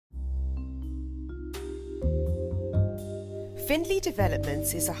Findley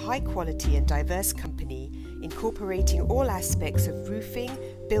Developments is a high-quality and diverse company incorporating all aspects of roofing,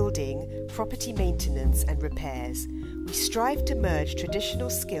 building, property maintenance and repairs. We strive to merge traditional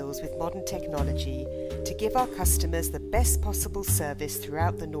skills with modern technology to give our customers the best possible service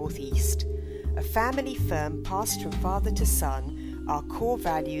throughout the Northeast. A family firm passed from father to son, our core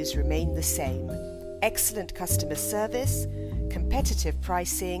values remain the same: excellent customer service, competitive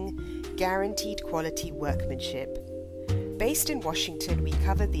pricing, guaranteed quality workmanship. Based in Washington, we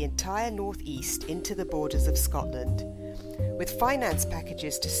cover the entire Northeast into the borders of Scotland. With finance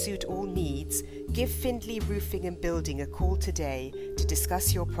packages to suit all needs, give Findley Roofing and Building a call today to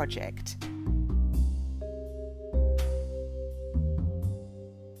discuss your project.